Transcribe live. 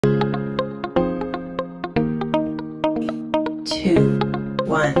2,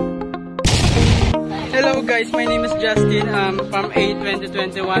 1. Hello guys, my name is Justin from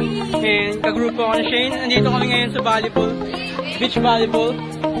A2021 and kagrupo ako ni Shane. Nandito kami ngayon sa volleyball, beach volleyball.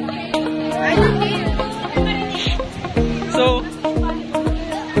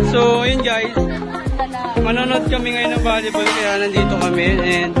 So yun guys, manonood kami ngayon ng volleyball kaya nandito kami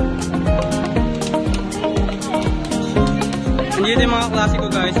and nandito yung mga klase ko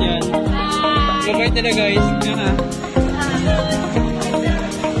guys yan. Mabait nila guys.